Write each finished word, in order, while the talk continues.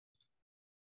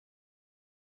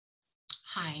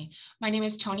Hi, my name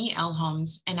is Toni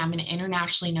Elhoms, and I'm an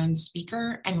internationally known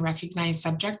speaker and recognized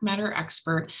subject matter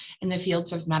expert in the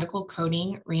fields of medical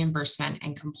coding, reimbursement,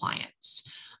 and compliance.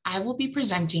 I will be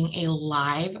presenting a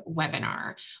live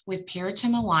webinar with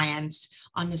Paritim Alliance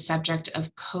on the subject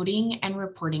of coding and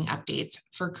reporting updates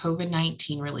for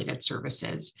COVID-19 related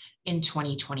services in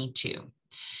 2022.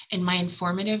 In my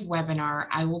informative webinar,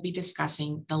 I will be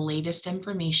discussing the latest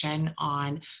information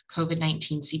on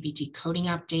COVID-19 CPT coding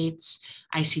updates,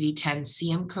 ICD-10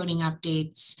 CM coding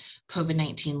updates,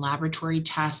 COVID-19 laboratory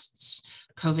tests,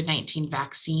 COVID-19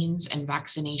 vaccines and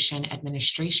vaccination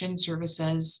administration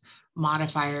services,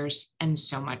 modifiers, and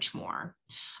so much more.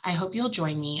 I hope you'll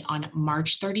join me on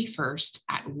March 31st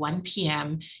at 1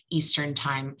 p.m. Eastern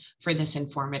Time for this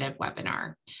informative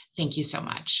webinar. Thank you so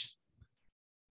much.